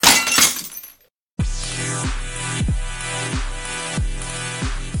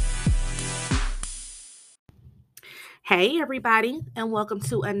Hey, everybody, and welcome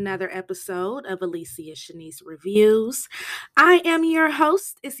to another episode of Alicia Shanice Reviews. I am your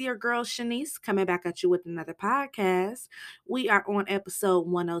host. It's your girl Shanice coming back at you with another podcast. We are on episode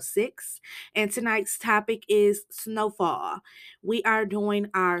 106, and tonight's topic is snowfall. We are doing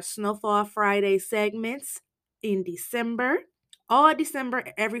our Snowfall Friday segments in December. All December,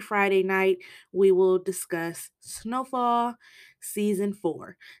 every Friday night, we will discuss Snowfall Season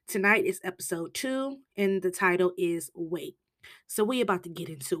 4. Tonight is episode 2, and the title is Wait. So we about to get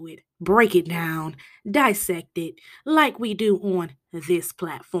into it, break it down, dissect it like we do on this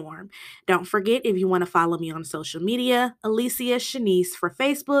platform. Don't forget, if you want to follow me on social media, Alicia Shanice for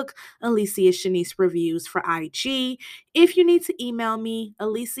Facebook, Alicia Shanice Reviews for IG. If you need to email me,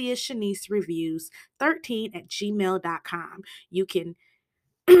 Alicia Shanice Reviews 13 at gmail.com. You can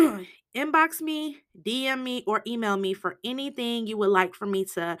inbox me, DM me, or email me for anything you would like for me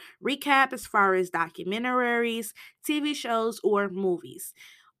to recap as far as documentaries, TV shows, or movies.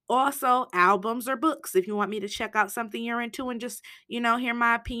 Also, albums or books. If you want me to check out something you're into and just, hear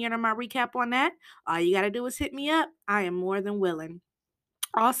my opinion or my recap on that, all you got to do is hit me up. I am more than willing.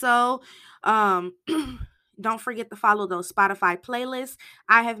 Also, um, don't forget to follow those Spotify playlists.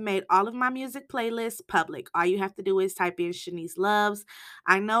 I have made all of my music playlists public. All you have to do is type in Shanice Loves.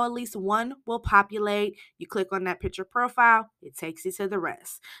 I know at least one will populate. You click on that picture profile, it takes you to the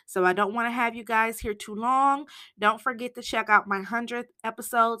rest. So I don't want to have you guys here too long. Don't forget to check out my 100th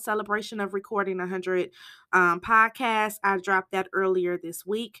episode celebration of recording 100 podcasts. I dropped that earlier this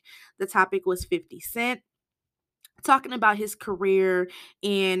week. The topic was 50 Cent, talking about his career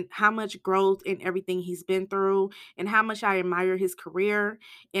and how much growth and everything he's been through and how much I admire his career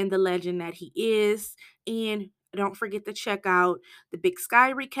and the legend that he is. And don't forget to check out the Big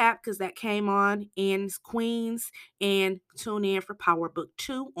Sky recap because that came on in Queens, and tune in for Power Book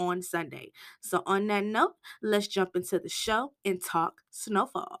 2 on Sunday. So on that note, let's jump into the show and talk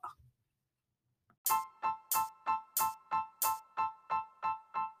Snowfall.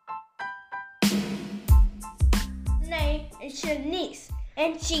 Name is Shanice,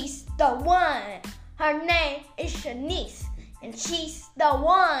 and she's the one. Her name is Shanice, and she's the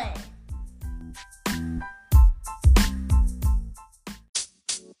one.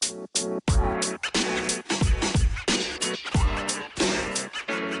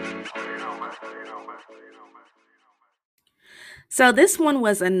 So this one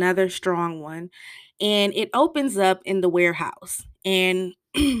was another strong one, and it opens up in the warehouse. And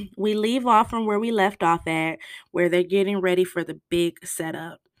we leave off from where we left off at, where they're getting ready for the big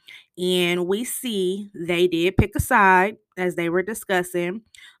setup. And we see they did pick a side as they were discussing.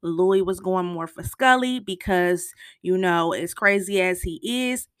 Louis was going more for Scully because, as crazy as he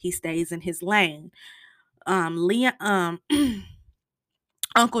is, he stays in his lane. Leon,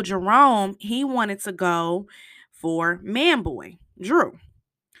 Uncle Jerome, he wanted to go for Manboy, Drew.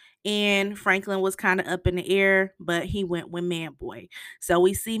 And Franklin was kind of up in the air, but he went with Manboy. So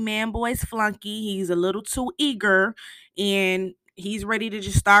we see Manboy's flunky. He's a little too eager, and he's ready to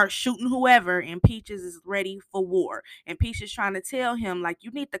just start shooting whoever. And Peaches is ready for war. And Peaches is trying to tell him, like, you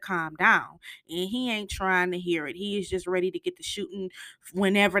need to calm down. And he ain't trying to hear it. He is just ready to get the shooting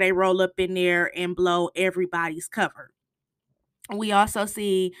whenever they roll up in there and blow everybody's cover. We also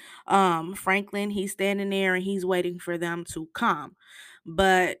see Franklin. He's standing there and he's waiting for them to come.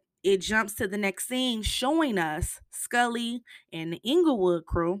 But it jumps to the next scene showing us Scully and the Inglewood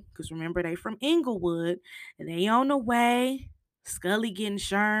crew, because remember, they from Inglewood, and they on the way. Scully getting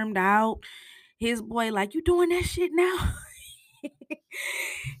shermed out. His boy like, you doing that shit now?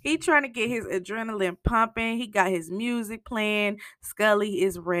 He trying to get his adrenaline pumping. He got his music playing. Scully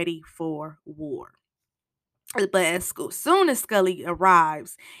is ready for war. But as soon as Scully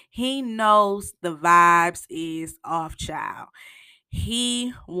arrives, he knows the vibes is off, child.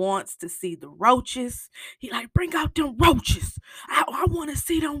 He wants to see the roaches. He like, bring out them roaches. I want to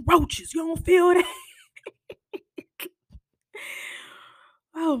see them roaches. You don't feel that?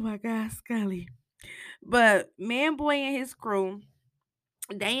 Oh my God, Scully. But Manboy and his crew,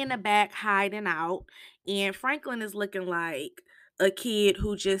 they in the back hiding out, and Franklin is looking like a kid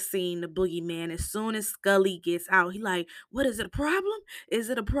who just seen the boogeyman. As soon as Scully gets out, he like, what, is it a problem? Is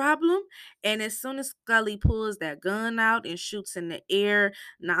it a problem? And as soon as Scully pulls that gun out and shoots in the air,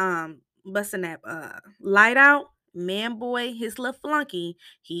 busting that light out, Manboy, his little flunky,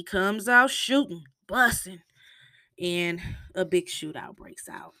 he comes out shooting, busting, and a big shootout breaks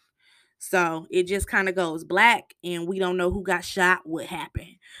out. So it just kind of goes black, and we don't know who got shot, what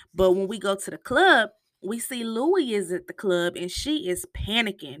happened. But when we go to the club, we see Louie is at the club and she is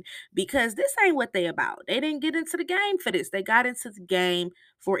panicking because this ain't what they about. They didn't get into the game for this. They got into the game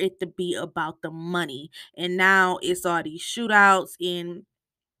for it to be about the money. And now it's all these shootouts and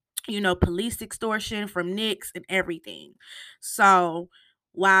police extortion from Knicks and everything. So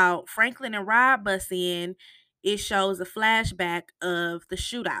while Franklin and Rob bust in, it shows a flashback of the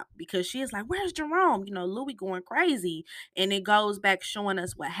shootout because she is like, "Where's Jerome?" Louis going crazy. And it goes back showing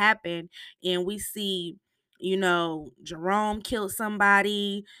us what happened. And we see, Jerome killed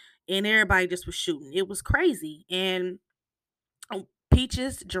somebody and everybody just was shooting. It was crazy. And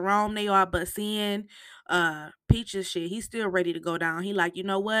Peaches, Jerome, they all bust in. Peaches shit, he's still ready to go down. He like, you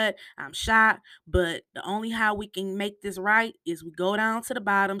know what? I'm shot, but the only how we can make this right is we go down to the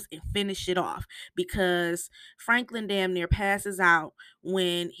bottoms and finish it off. Because Franklin damn near passes out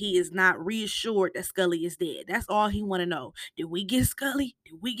when he is not reassured that Scully is dead. That's all he want to know. Did we get Scully?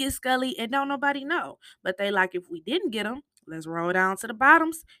 Did we get Scully? And don't nobody know. But they like, if we didn't get him, let's roll down to the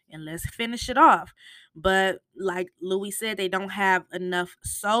bottoms and let's finish it off. But like Louis said, they don't have enough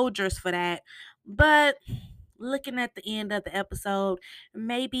soldiers for that. But looking at the end of the episode,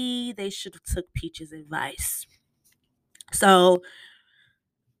 maybe they should have took Peach's advice. So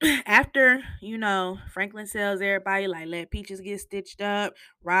after, Franklin tells everybody, like, let Peaches get stitched up,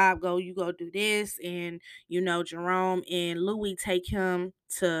 Rob go, you go do this, and Jerome and Louis take him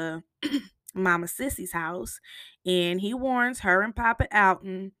to Mama Sissy's house, and he warns her and Papa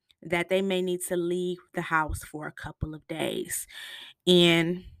Alton that they may need to leave the house for a couple of days.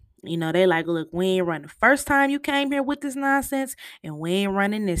 And they like, look, we ain't running the first time you came here with this nonsense, and we ain't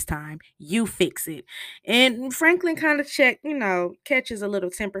running this time. You fix it. And Franklin kind of catches a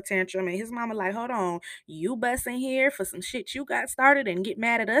little temper tantrum, and his mama like, hold on, you busting here for some shit you got started and get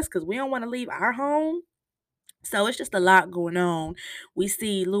mad at us because we don't want to leave our home? So it's just a lot going on. We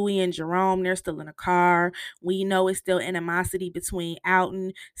see Louis and Jerome, they're still in a car. We know it's still animosity between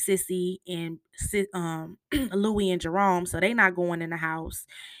Alton, Sissy, and Louis and Jerome. So they not going in the house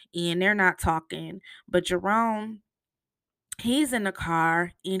and they're not talking. But Jerome, he's in the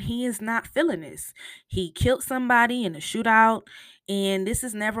car and he is not feeling this. He killed somebody in a shootout, and this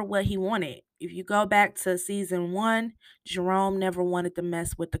is never what he wanted. If you go back to season 1, Jerome never wanted to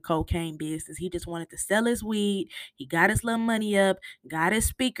mess with the cocaine business. He just wanted to sell his weed. He got his little money up, got his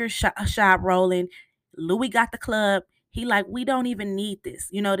speaker shop rolling. Louis got the club. He like, we don't even need this.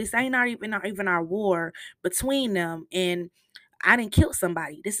 This ain't even our war between them. And I didn't kill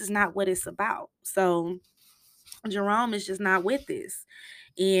somebody. This is not what it's about. So Jerome is just not with this.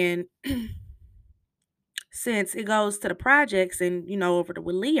 And since it goes to the projects and, over to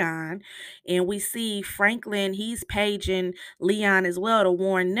with Leon, and we see Franklin, he's paging Leon as well to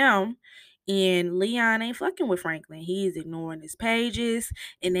warn them. And Leon ain't fucking with Franklin. He's ignoring his pages,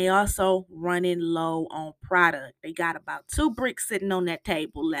 and they also running low on product. They got about 2 bricks sitting on that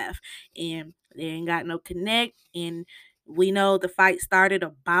table left, and they ain't got no connect. And we know the fight started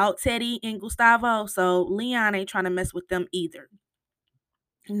about Teddy and Gustavo, so Leon ain't trying to mess with them either.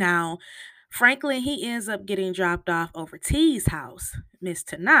 Now, Franklin, he ends up getting dropped off over T's house, Miss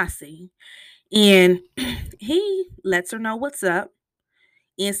Tanasi, and he lets her know what's up.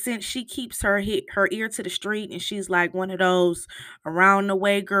 And since she keeps her ear to the street, and she's like one of those around the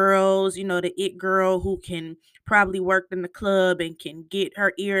way girls, the it girl who can probably work in the club and can get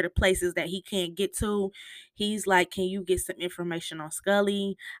her ear to places that he can't get to, he's like, can you get some information on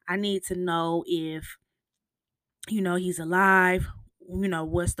Scully? I need to know if he's alive,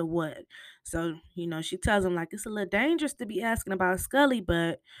 what's the what. So, she tells him like, it's a little dangerous to be asking about Scully,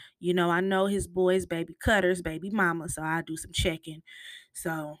 but I know his boy's baby Cutter's baby mama, so I do some checking.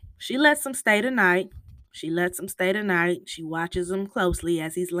 So she lets him stay the night. She watches him closely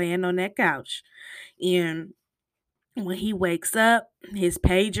as he's laying on that couch. And when he wakes up, his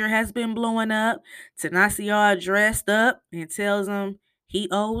pager has been blowing up. Tanasi all dressed up and tells him he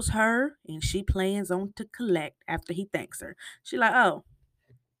owes her and she plans on to collect after he thanks her. She like, oh,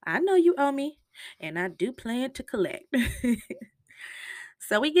 I know you owe me and I do plan to collect.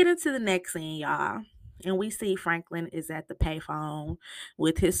 So we get into the next scene, y'all. And we see Franklin is at the payphone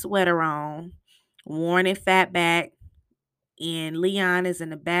with his sweater on, warning Fatback, and Leon is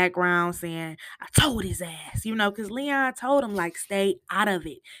in the background saying, I told his ass, because Leon told him, like, stay out of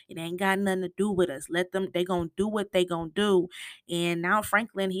it. It ain't got nothing to do with us. Let them, they gonna do what they gonna do. And now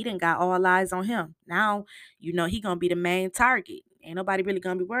Franklin, he done got all eyes on him. Now, he gonna be the main target. Ain't nobody really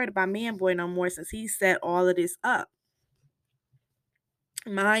gonna be worried about Man Boy no more since he set all of this up.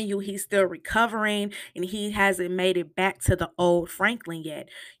 Mind you, he's still recovering and he hasn't made it back to the old Franklin yet.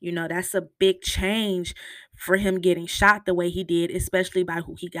 That's a big change for him getting shot the way he did, especially by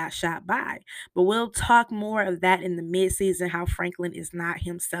who he got shot by. But we'll talk more of that in the mid-season, how Franklin is not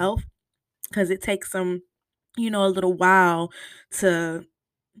himself, because it takes him, a little while to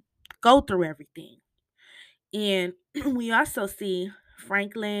go through everything. And we also see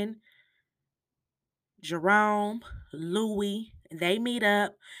Franklin, Jerome, Louis, they meet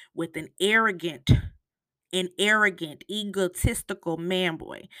up with an arrogant, egotistical man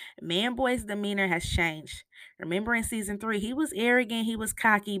boy. Man boy's demeanor has changed. Remember in season 3, he was arrogant, he was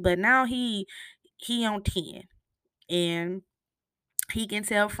cocky, but now he on 10. And he can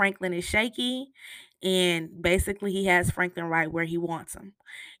tell Franklin is shaky, and basically he has Franklin right where he wants him.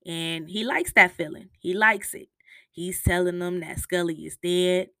 And he likes that feeling. He likes it. He's telling them that Scully is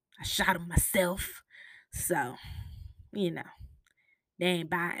dead. I shot him myself. So, you know, they ain't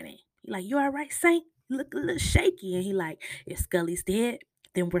buying it. He like, you all right, Saint? You look a little shaky. And he like, if Scully's dead,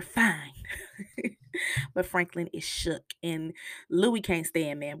 then we're fine. But Franklin is shook. And Louis can't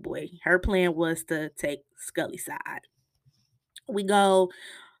stand Man Boy. Her plan was to take Scully's side. We go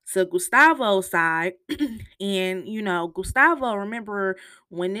to Gustavo's side. And, Gustavo, remember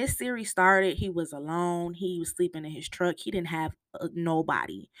when this series started, he was alone. He was sleeping in his truck. He didn't have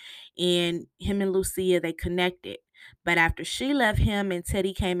nobody. And him and Lucia, they connected. But after she left him and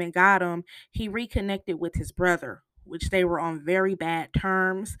Teddy came and got him, he reconnected with his brother, which they were on very bad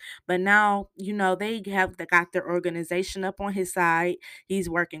terms. But now, they got their organization up on his side. He's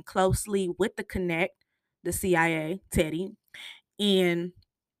working closely with the Connect, the CIA, Teddy. And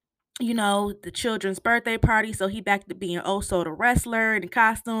the children's birthday party. So he back to being also the wrestler in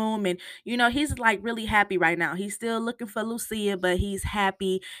costume. And, he's like really happy right now. He's still looking for Lucia, but he's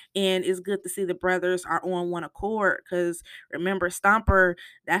happy. And it's good to see the brothers are on one accord. Because remember, Stomper,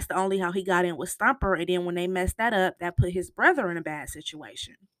 that's the only how he got in with Stomper. And then when they messed that up, that put his brother in a bad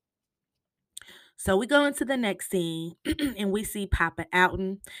situation. So we go into the next scene and we see Papa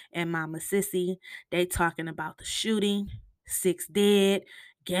Alton and Mama Sissy. They talking about the shooting, 6 dead,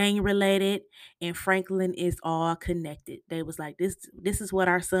 gang related, and Franklin is all connected. They was like, this is what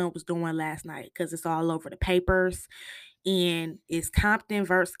our son was doing last night, because it's all over the papers, and it's Compton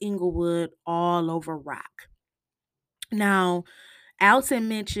versus Inglewood all over Rock. Now, Alton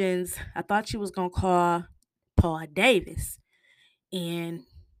mentions, I thought she was gonna call Paul Davis, and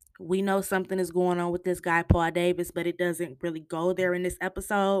we know something is going on with this guy Paul Davis, but it doesn't really go there in this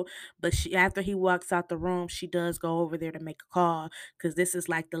episode. But after he walks out the room, she does go over there to make a call, because this is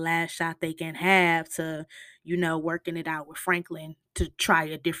like the last shot they can have to, working it out with Franklin to try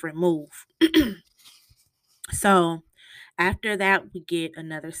a different move. So after that, we get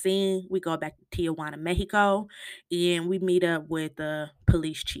another scene. We go back to Tijuana, Mexico, and we meet up with the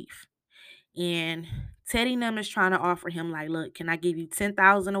police chief. And Teddy Num is trying to offer him, like, look, can I give you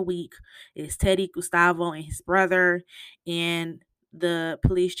 10,000 a week? It's Teddy, Gustavo, and his brother. And the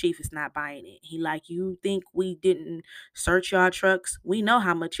police chief is not buying it. He like, you think we didn't search y'all trucks? We know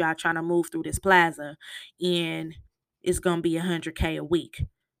how much y'all trying to move through this plaza, and it's gonna be 100K a week,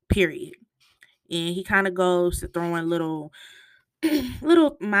 period. And he kind of goes to throwing little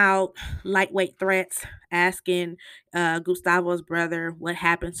mild, lightweight threats, asking Gustavo's brother what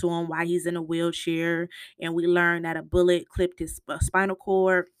happened to him, why he's in a wheelchair. And we learn that a bullet clipped his spinal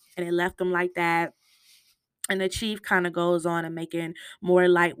cord and it left him like that. And the chief kind of goes on and making more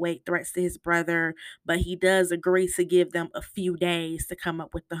lightweight threats to his brother, but he does agree to give them a few days to come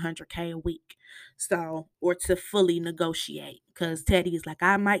up with the 100K a week. So, or to fully negotiate, because Teddy is like,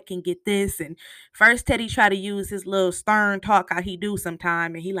 I might can get this. And first Teddy try to use his little stern talk how he do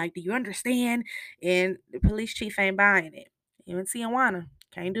sometime, and he like, do you understand? And the police chief ain't buying it. Even Tijuana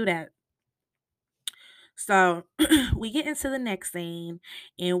can't do that. So we get into the next scene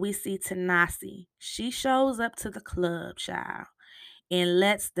and we see Tanasi. She shows up to the club, child, and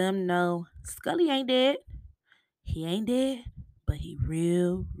lets them know Scully ain't dead. He ain't dead, but he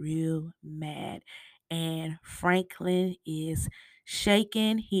real mad. And Franklin is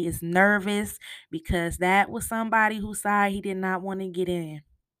shaking. He is nervous because that was somebody whose side he did not want to get in.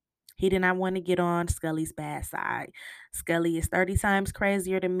 He did not want to get on Scully's bad side. Scully is 30 times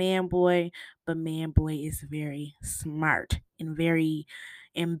crazier than Man Boy, but Man Boy is very smart and very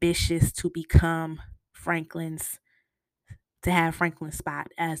ambitious to become to have Franklin's spot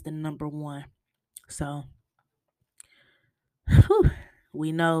as the number one. So,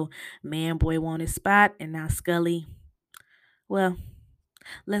 we know Man Boy won his spot, and now Scully. Well,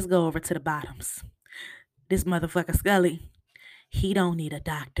 let's go over to the bottoms. This motherfucker Scully, he don't need a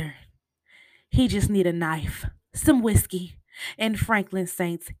doctor. He just need a knife, some whiskey, and Franklin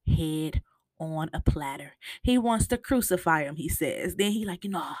Saint's head on a platter. He wants to crucify him, he says. Then he like,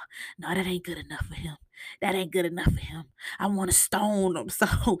 no, that ain't good enough for him. That ain't good enough for him. I want to stone him.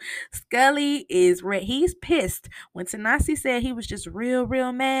 So Scully is he's pissed. When Tanasi said he was just real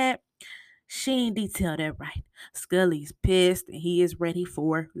mad, she ain't detailed that right. Scully's pissed and he is ready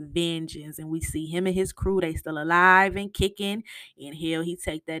for vengeance. And we see him and his crew, they still alive and kicking. And hell, he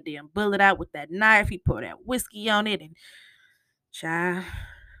take that damn bullet out with that knife. He pour that whiskey on it and child,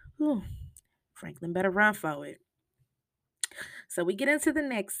 whew, Franklin better run for it. So we get into the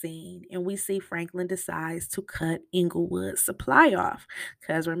next scene and we see Franklin decides to cut Inglewood's supply off.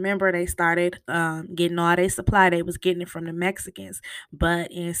 Because remember, they started getting all their supply. They was getting it from the Mexicans.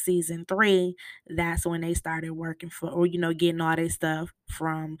 But in season 3, that's when they started working for, or, getting all their stuff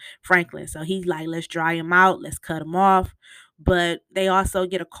from Franklin. So he's like, let's dry him out. Let's cut him off. But they also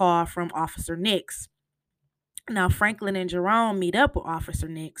get a call from Officer Nix. Now, Franklin and Jerome meet up with Officer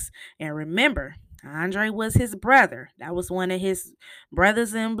Nix. And remember, Andre was his brother. That was one of his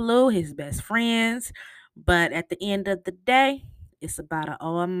brothers in blue, his best friends. But at the end of the day, it's about an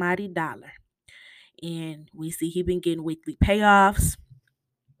almighty dollar. And we see he been getting weekly payoffs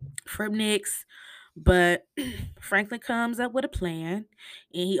from Nix. But Franklin comes up with a plan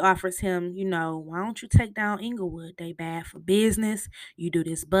and he offers him, why don't you take down Inglewood? They bad for business. You do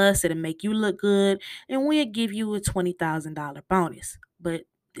this bust, it'll make you look good, and we'll give you a $20,000 bonus. But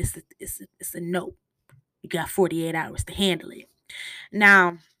it's a no. You got 48 hours to handle it.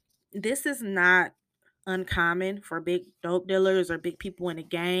 Now, this is not uncommon for big dope dealers or big people in the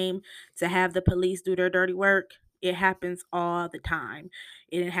game to have the police do their dirty work. It happens all the time.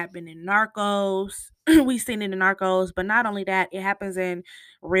 It happened in Narcos. We've seen it in Narcos, but not only that, it happens in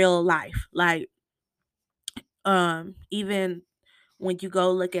real life. Like, even when you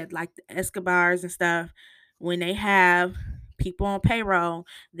go look at like the Escobars and stuff, when they have people on payroll,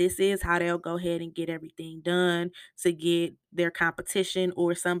 this is how they'll go ahead and get everything done to get their competition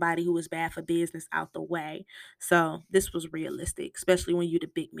or somebody who is bad for business out the way. So this was realistic, especially when you're the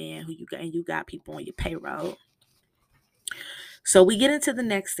big man who you got people on your payroll. So we get into the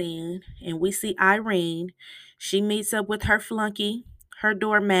next scene and we see Irene. She meets up with her flunky, her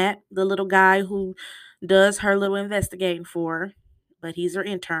doormat, the little guy who does her little investigating for her, but he's her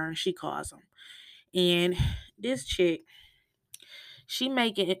intern, she calls him. And this chick, she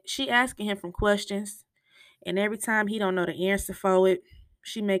asking him from questions, and every time he don't know the answer for it,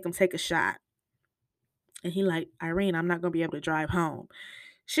 she make him take a shot. And he like, Irene, I'm not gonna be able to drive home.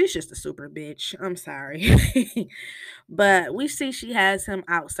 She's just a super bitch. I'm sorry. But we see she has him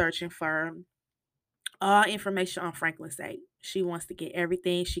out searching for all information on Franklin Saint. She wants to get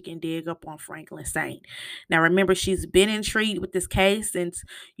everything she can dig up on Franklin Saint. Now, remember, she's been intrigued with this case since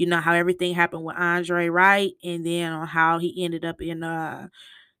how everything happened with Andre Wright, and then on how he ended up in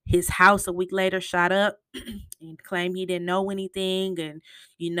his house a week later, shot up, and claimed he didn't know anything, and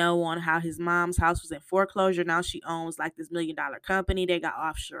on how his mom's house was in foreclosure. Now she owns like this $1 million company. They got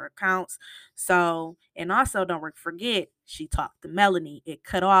offshore accounts. So, and also don't forget, she talked to Melanie. It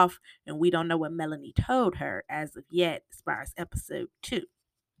cut off, and we don't know what Melanie told her as of yet, as far as episode 2.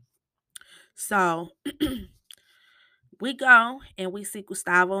 So we go and we see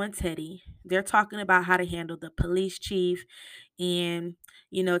Gustavo and Teddy. They're talking about how to handle the police chief. And,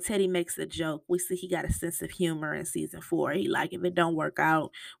 Teddy makes a joke. We see he got a sense of humor in season 4. He like, if it don't work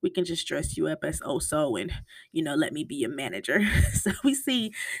out, we can just dress you up as Oso and, let me be your manager. So we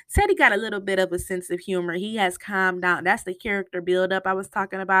see Teddy got a little bit of a sense of humor. He has calmed down. That's the character buildup I was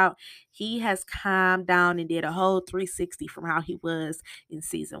talking about. He has calmed down and did a whole 360 from how he was in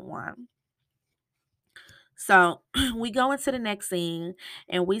season 1. So we go into the next scene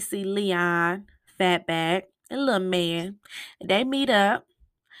and we see Leon, Fatback, and Little Man. They meet up.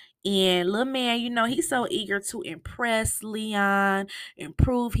 And Little Man, he's so eager to impress Leon and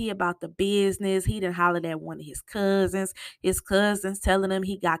prove he about the business. He done hollered at one of his cousins. His cousins telling him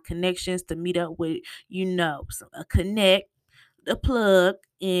he got connections to meet up with, a connect, the plug.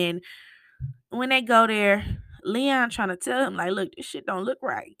 And when they go there, Leon trying to tell him, like, look, this shit don't look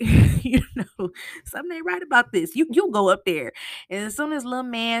right. Something ain't right about this. You go up there. And as soon as Little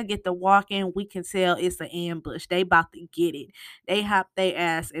Man get the walk in, we can tell it's an ambush. They about to get it. They hop their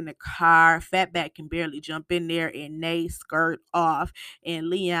ass in the car. Fatback can barely jump in there and they skirt off. And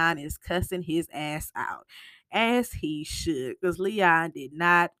Leon is cussing his ass out. As he should, because Leon did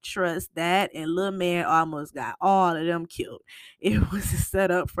not trust that, and Little Man almost got all of them killed. It was a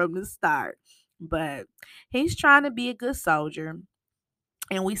setup from the start. But he's trying to be a good soldier.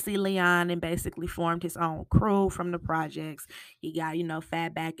 And we see Leon and basically formed his own crew from the projects. He got,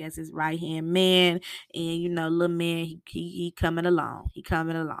 Fatback as his right hand man. And, Little Man, he coming along. He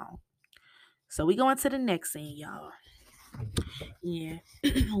coming along. So we go into the next scene, y'all. Yeah.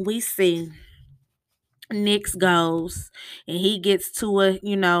 We see Nix goes and he gets to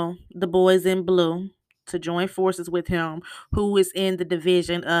the boys in blue to join forces with him, who is in the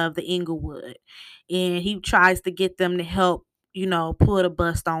division of the Inglewood. And he tries to get them to help, pull the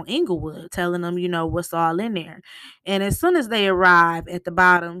bust on Inglewood, telling them, what's all in there. And as soon as they arrive at the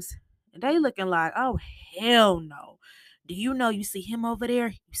bottoms, they looking like, oh hell no. Do you know you see him over there?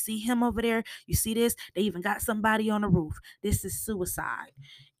 You see him over there? You see this? They even got somebody on the roof. This is suicide.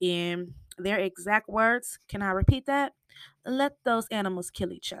 And their exact words, can I repeat that? Let those animals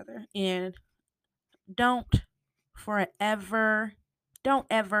kill each other. And don't forever, don't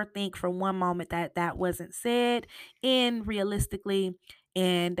ever think for one moment that that wasn't said. And realistically,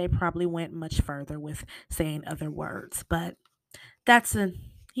 and they probably went much further with saying other words. But that's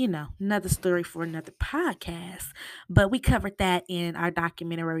another story for another podcast. But we covered that in our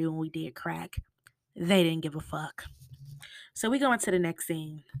documentary when we did Crack. They didn't give a fuck. So we go into the next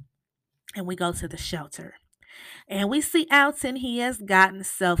scene and we go to the shelter. And we see Alton, he has gotten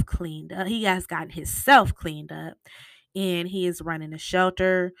self cleaned up. He has gotten himself cleaned up. And he is running a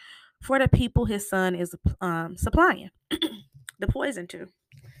shelter for the people his son is supplying the poison to.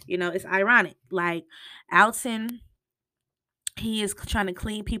 It's ironic. Like, Alton, he is trying to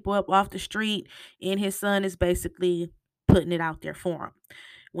clean people up off the street, and his son is basically putting it out there for him.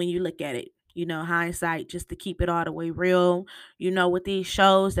 When you look at it, hindsight, just to keep it all the way real, with these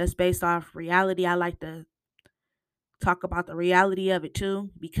shows that's based off reality, I like to talk about the reality of it too,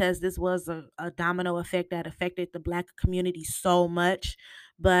 because this was a domino effect that affected the Black community so much.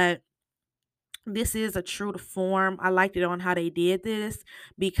 But this is a true to form. I liked it on how they did this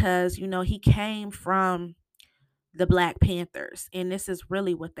because, he came from the Black Panthers, and this is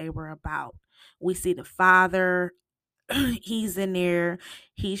really what they were about. We see the father, he's in there,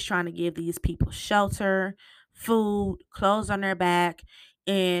 he's trying to give these people shelter, food, clothes on their back,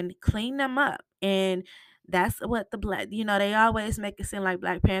 and clean them up. And that's what the Black, they always make it seem like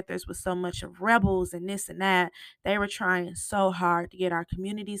Black Panthers was so much of rebels and this and that. They were trying so hard to get our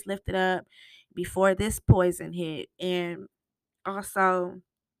communities lifted up before this poison hit. And also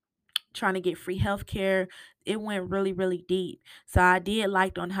trying to get free healthcare. It went really, really deep. So I did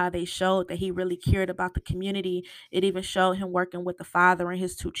like on how they showed that he really cared about the community. It even showed him working with the father and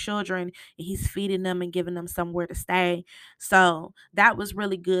his two children, and he's feeding them and giving them somewhere to stay. So that was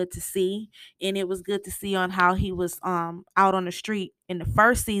really good to see. And it was good to see on how he was out on the street in the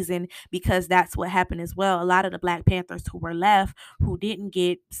first season, because that's what happened as well. A lot of the Black Panthers who were left, who didn't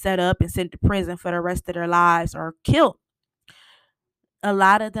get set up and sent to prison for the rest of their lives or killed, a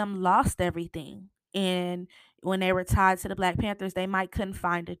lot of them lost everything. And when they were tied to the Black Panthers, they might couldn't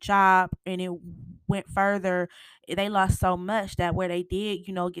find a job, and it went further. They lost so much that where they did,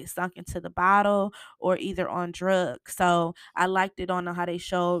 get sunk into the bottle or either on drugs. So I liked it on how they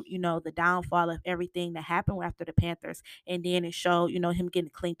showed, the downfall of everything that happened after the Panthers. And then it showed, him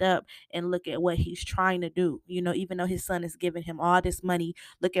getting cleaned up, and look at what he's trying to do. Even though his son is giving him all this money,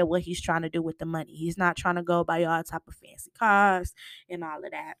 look at what he's trying to do with the money. He's not trying to go buy all type of fancy cars and all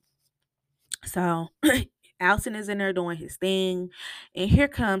of that. So Alton is in there doing his thing. And here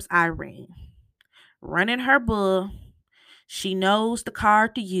comes Irene running her bull. She knows the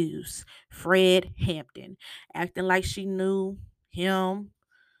card to use, Fred Hampton, acting like she knew him.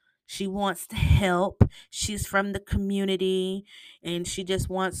 She wants to help. She's from the community, and she just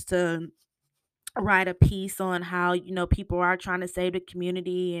wants to write a piece on how, people are trying to save the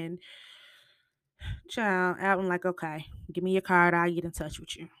community. And child, Alton like, okay, give me your card. I'll get in touch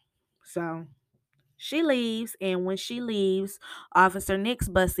with you. So she leaves, and when she leaves, Officer Nix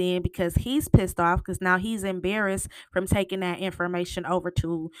busts in because he's pissed off because now he's embarrassed from taking that information over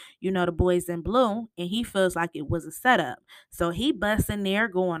to, the boys in blue, and he feels like it was a setup. So he busts in there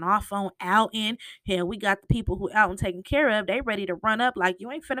going off on Alton. Hell, we got the people who Alton taking care of. They ready to run up like,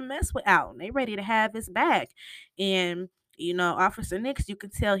 you ain't finna mess with Alton. They ready to have his back. And Officer Nix, you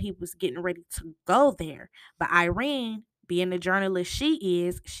could tell he was getting ready to go there. But Irene, being the journalist she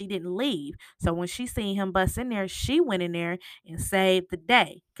is, she didn't leave. So when she seen him bust in there, she went in there and saved the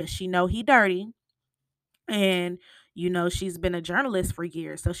day because she know he dirty. And, she's been a journalist for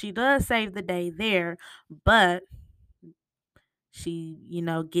years. So she does save the day there. But she,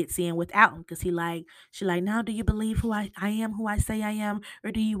 gets in without him because she like, now do you believe who I am, who I say I am,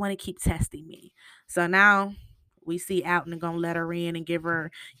 or do you want to keep testing me? So now we see Alton gonna let her in and give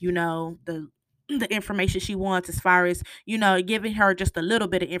her, the information she wants, as far as, giving her just a little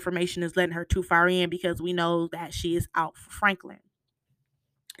bit of information is letting her too far in, because we know that she is out for Franklin.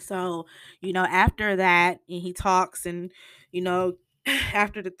 So, after that, and he talks and,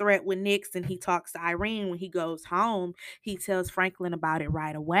 after the threat with Nix and he talks to Irene when he goes home, he tells Franklin about it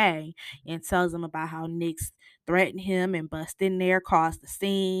right away and tells him about how Nix threatened him and bust in there, caused the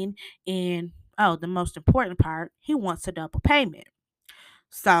scene. And oh, the most important part, he wants a double payment.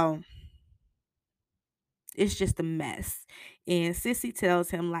 So it's just a mess. And Sissy tells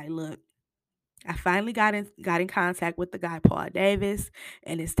him, like, look, I finally got in contact with the guy Paul Davis,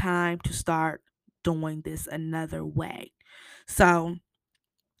 and it's time to start doing this another way. So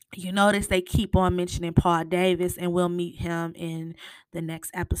you notice they keep on mentioning Paul Davis, and we'll meet him in the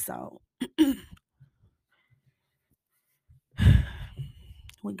next episode.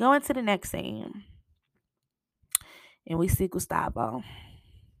 We go into the next scene, and we see Gustavo.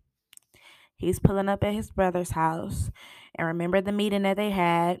 He's pulling up at his brother's house, and remember the meeting that they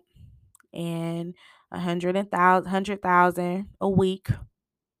had, and 100,000 a week.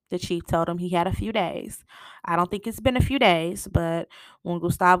 The chief told him he had a few days. I don't think it's been a few days, but when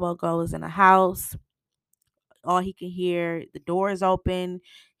Gustavo goes in the house, all he can hear, the door is open.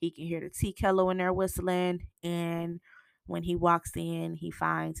 He can hear the tea kettle in there whistling. And when he walks in, he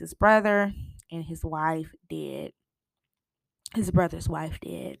finds his brother and his wife dead. His brother's wife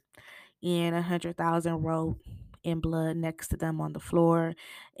dead. And 100,000 wrote in blood next to them on the floor.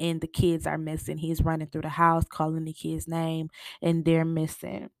 And the kids are missing. He's running through the house, calling the kids' name, and they're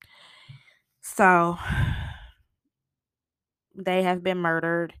missing. So they have been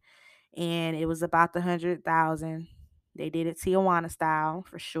murdered, and it was about the 100,000. They did it Tijuana style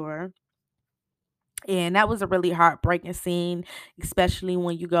for sure. And that was a really heartbreaking scene, especially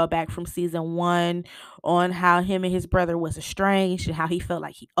when you go back from season one on how him and his brother was estranged and how he felt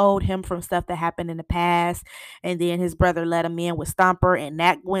like he owed him from stuff that happened in the past. And then his brother let him in with Stomper, and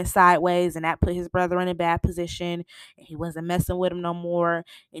that went sideways, and that put his brother in a bad position. And he wasn't messing with him no more.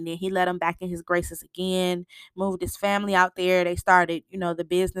 And then he let him back in his graces again, moved his family out there. They started, the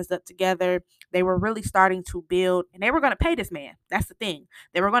business up together. They were really starting to build, and they were going to pay this man. That's the thing.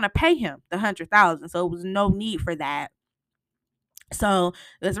 They were going to pay him the 100,000, so it was no need for that. So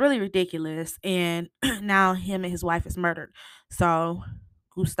it's really ridiculous. And now him and his wife is murdered. So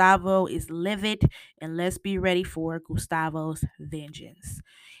Gustavo is livid, and let's be ready for Gustavo's vengeance.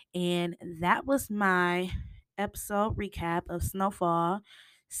 And that was my episode recap of Snowfall.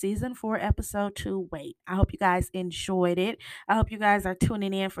 Season 4, episode 2. Wait, I hope you guys enjoyed it. I hope you guys are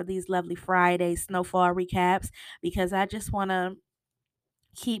tuning in for these lovely Friday Snowfall recaps, because I just want to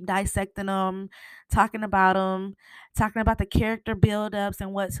keep dissecting them, talking about them, talking about the character buildups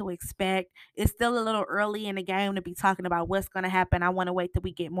and what to expect. It's still a little early in the game to be talking about what's going to happen. I want to wait till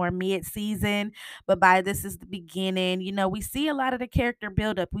we get more mid-season, but by this is the beginning. We see a lot of the character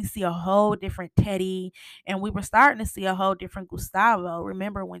buildup. We see a whole different Teddy, and we were starting to see a whole different Gustavo.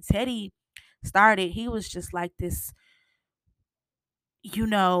 Remember when Teddy started, he was just like this, you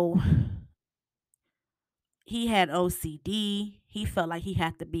know, he had OCD. He felt like he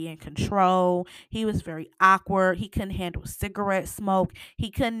had to be in control. He was very awkward. He couldn't handle cigarette smoke. He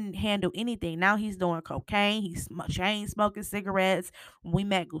couldn't handle anything. Now he's doing cocaine. He's chain smoking cigarettes. When we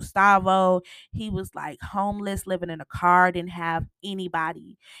met Gustavo, he was like homeless, living in a car, didn't have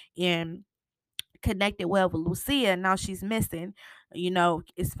anybody. And connected well with Lucia. Now she's missing.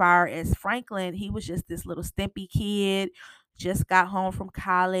 As far as Franklin, he was just this little stimpy kid, just got home from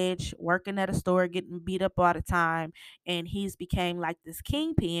college, working at a store, getting beat up all the time, and he's became like this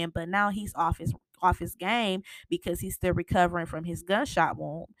kingpin. But now he's off his game because he's still recovering from his gunshot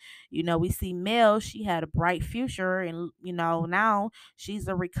wound. We see Mel; she had a bright future, and now she's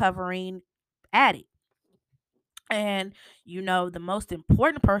a recovering addict. And the most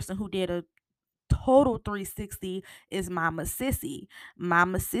important person who did a total 360 is Mama Sissy.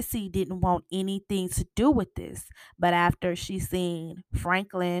 Mama Sissy didn't want anything to do with this. But after she seen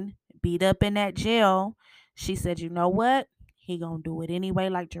Franklin beat up in that jail, she said, you know what? He gonna do it anyway,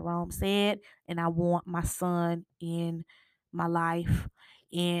 like Jerome said. And I want my son in my life.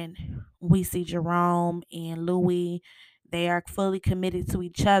 And we see Jerome and Louis, they are fully committed to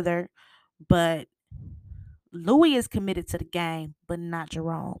each other. But Louis is committed to the game, but not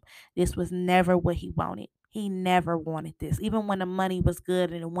Jerome. This was never what he wanted. He never wanted this. Even when the money was good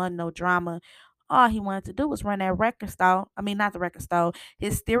and it wasn't no drama, all he wanted to do was run that record store. I mean, not the record store,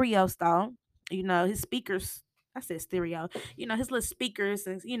 his stereo store. His speakers. I said stereo. His little speakers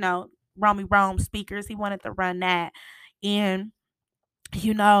and, Romy Rome speakers. He wanted to run that. And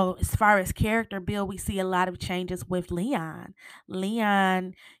as far as character build, we see a lot of changes with Leon.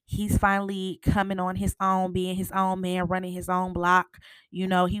 Leon, he's finally coming on his own, being his own man, running his own block.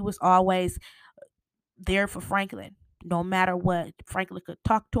 He was always there for Franklin, no matter what. Franklin could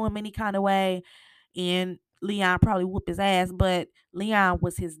talk to him any kind of way. And Leon probably whoop his ass, but Leon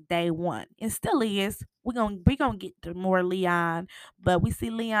was his day one and still is. We gonna get to more Leon, but we see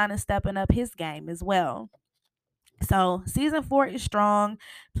Leon is stepping up his game as well. So season 4 is strong.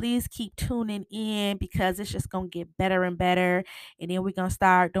 Please keep tuning in because it's just gonna get better and better. And then we're gonna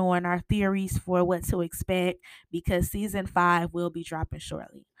start doing our theories for what to expect because season 5 will be dropping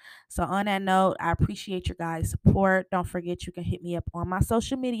shortly. So on that note, I appreciate your guys' support. Don't forget you can hit me up on my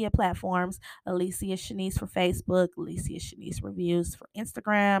social media platforms, Alicia Shanice for Facebook, Alicia Shanice Reviews for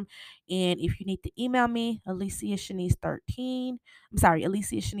Instagram. And if you need to email me, Alicia Shanice 13. I'm sorry,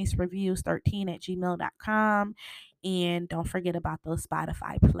 Alicia Shanice Reviews 13 at gmail.com. And don't forget about those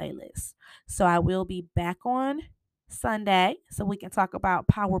Spotify playlists. So I will be back on Sunday so we can talk about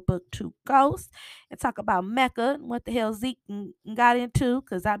Power Book 2 Ghost and talk about Mecca and what the hell Zeke got into.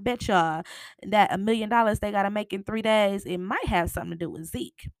 Because I bet y'all that $1,000,000 they got to make in 3 days, it might have something to do with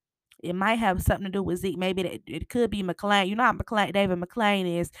Zeke. It might have something to do with Zeke. Maybe it could be McClain. You know how David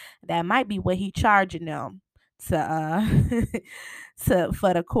McClain is. That might be what he charging them to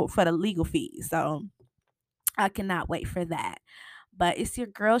for the legal fees. So I cannot wait for that. But it's your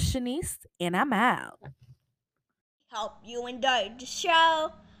girl Shanice, and I'm out. Hope you enjoyed the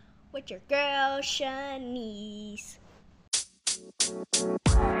show with your girl Shanice.